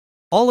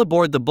All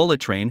aboard the bullet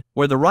train,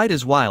 where the ride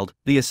is wild,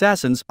 the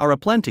assassins are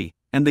aplenty,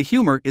 and the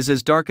humor is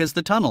as dark as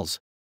the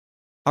tunnels.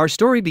 Our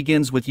story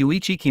begins with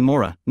Yuichi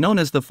Kimura, known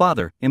as the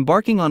Father,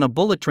 embarking on a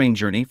bullet train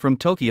journey from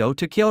Tokyo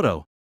to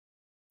Kyoto.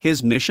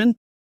 His mission?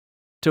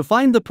 To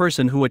find the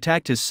person who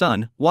attacked his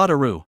son,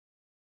 Wataru.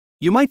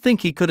 You might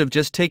think he could have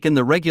just taken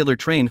the regular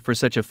train for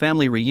such a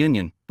family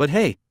reunion, but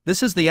hey,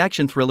 this is the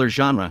action thriller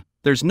genre,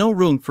 there's no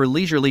room for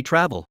leisurely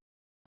travel.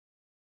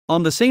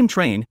 On the same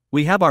train,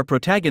 we have our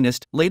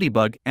protagonist,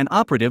 Ladybug, an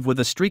operative with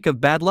a streak of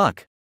bad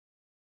luck.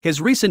 His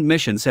recent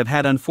missions have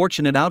had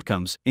unfortunate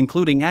outcomes,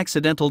 including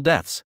accidental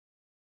deaths.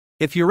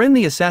 If you're in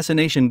the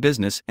assassination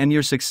business and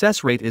your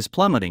success rate is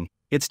plummeting,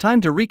 it's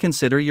time to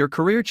reconsider your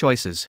career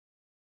choices.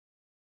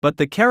 But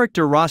the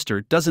character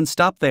roster doesn't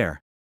stop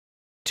there.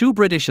 Two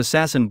British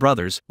assassin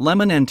brothers,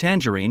 Lemon and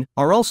Tangerine,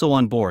 are also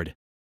on board.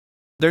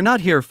 They're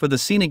not here for the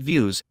scenic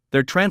views,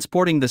 they're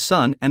transporting the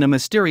sun and a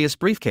mysterious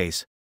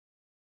briefcase.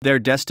 Their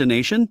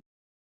destination?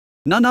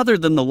 None other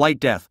than the White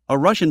Death, a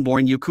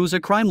Russian-born Yakuza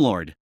crime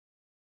lord.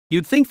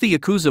 You'd think the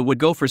Yakuza would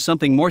go for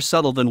something more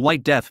subtle than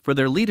White Death for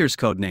their leader's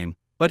codename,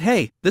 but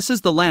hey, this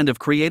is the land of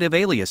creative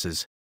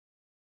aliases.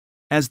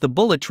 As the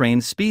bullet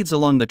train speeds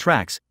along the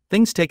tracks,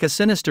 things take a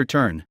sinister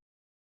turn.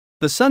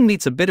 The sun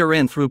meets a bitter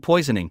end through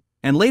poisoning,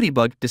 and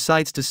Ladybug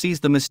decides to seize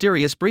the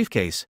mysterious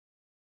briefcase.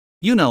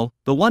 You know,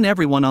 the one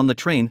everyone on the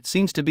train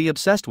seems to be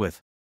obsessed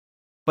with.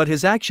 But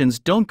his actions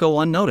don't go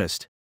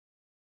unnoticed.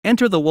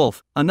 Enter the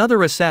Wolf,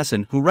 another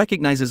assassin who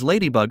recognizes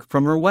Ladybug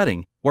from her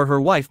wedding, where her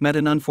wife met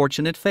an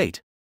unfortunate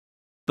fate.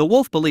 The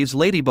Wolf believes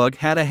Ladybug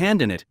had a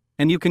hand in it,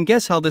 and you can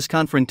guess how this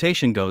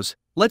confrontation goes.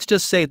 Let's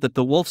just say that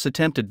the Wolf's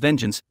attempt at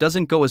vengeance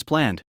doesn't go as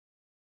planned.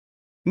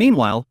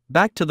 Meanwhile,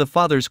 back to the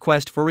father's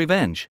quest for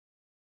revenge.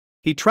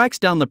 He tracks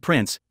down the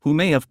prince, who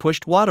may have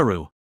pushed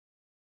Wataru.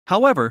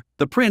 However,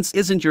 the prince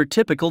isn't your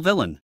typical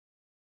villain.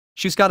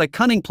 She's got a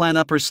cunning plan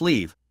up her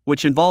sleeve,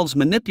 which involves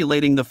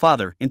manipulating the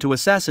father into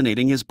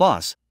assassinating his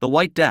boss, the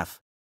White Death.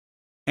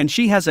 And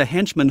she has a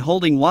henchman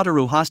holding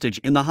Wataru hostage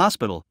in the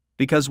hospital,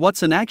 because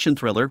what's an action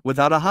thriller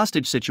without a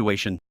hostage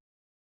situation?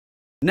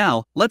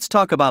 Now, let's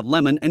talk about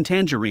Lemon and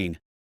Tangerine.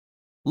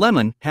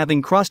 Lemon,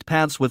 having crossed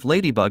paths with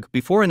Ladybug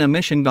before in a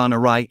mission gone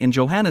awry in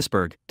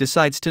Johannesburg,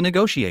 decides to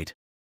negotiate.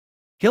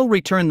 He'll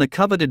return the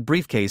coveted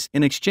briefcase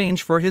in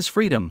exchange for his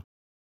freedom.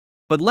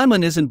 But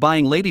Lemon isn't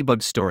buying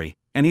Ladybug's story,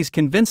 and he's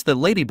convinced that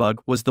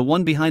Ladybug was the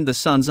one behind the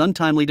son's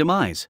untimely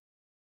demise.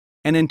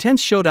 An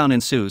intense showdown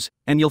ensues,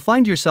 and you'll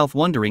find yourself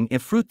wondering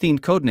if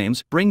fruit-themed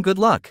codenames bring good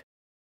luck.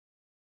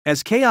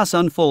 As chaos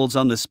unfolds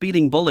on the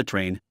speeding bullet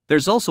train,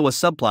 there's also a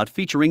subplot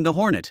featuring the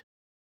Hornet.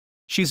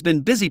 She's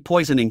been busy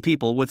poisoning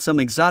people with some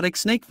exotic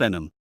snake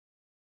venom.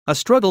 A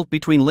struggle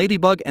between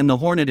Ladybug and the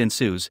Hornet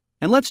ensues,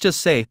 and let's just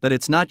say that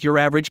it's not your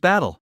average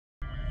battle.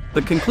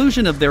 The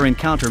conclusion of their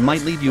encounter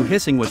might leave you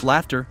hissing with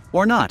laughter,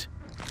 or not.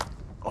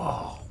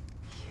 Oh,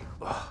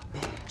 you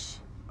bitch.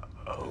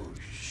 Oh,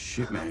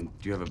 shit, man.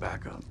 Do you have a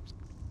backup?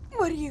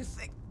 What do you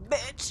think,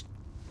 bitch?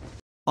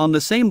 On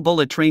the same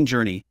bullet train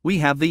journey, we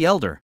have the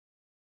Elder.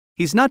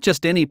 He's not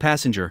just any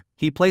passenger,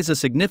 he plays a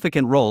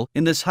significant role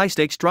in this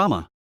high-stakes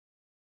drama.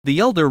 The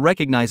Elder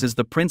recognizes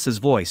the prince's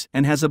voice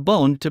and has a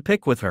bone to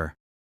pick with her.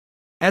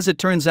 As it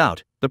turns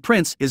out, the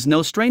prince is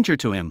no stranger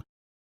to him.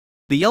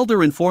 The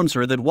Elder informs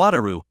her that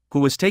Wataru, who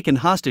was taken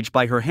hostage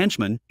by her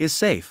henchman, is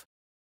safe.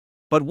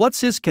 But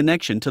what's his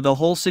connection to the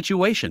whole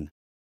situation?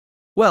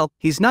 Well,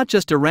 he's not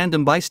just a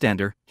random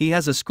bystander, he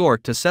has a score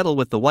to settle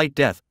with the White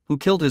Death, who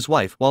killed his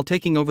wife while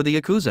taking over the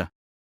Yakuza.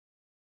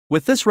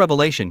 With this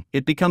revelation,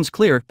 it becomes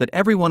clear that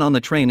everyone on the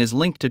train is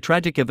linked to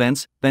tragic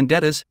events,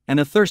 vendettas, and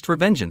a thirst for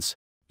vengeance.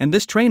 And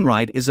this train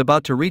ride is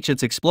about to reach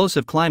its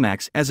explosive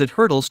climax as it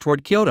hurtles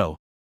toward Kyoto.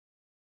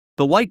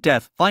 The White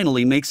Death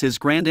finally makes his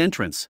grand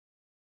entrance.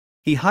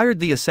 He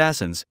hired the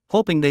assassins,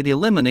 hoping they'd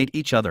eliminate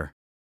each other.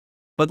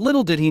 But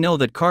little did he know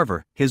that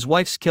Carver, his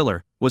wife's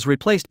killer, was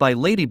replaced by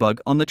Ladybug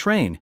on the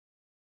train.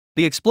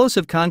 The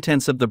explosive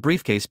contents of the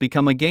briefcase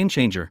become a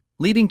game-changer,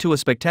 leading to a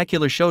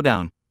spectacular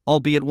showdown,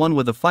 albeit one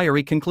with a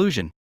fiery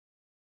conclusion.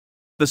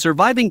 The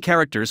surviving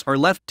characters are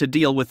left to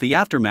deal with the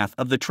aftermath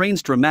of the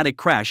train's dramatic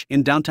crash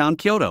in downtown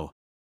Kyoto.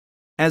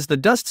 As the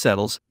dust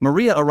settles,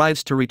 Maria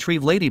arrives to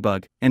retrieve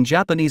Ladybug, and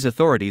Japanese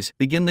authorities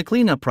begin the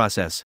cleanup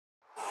process.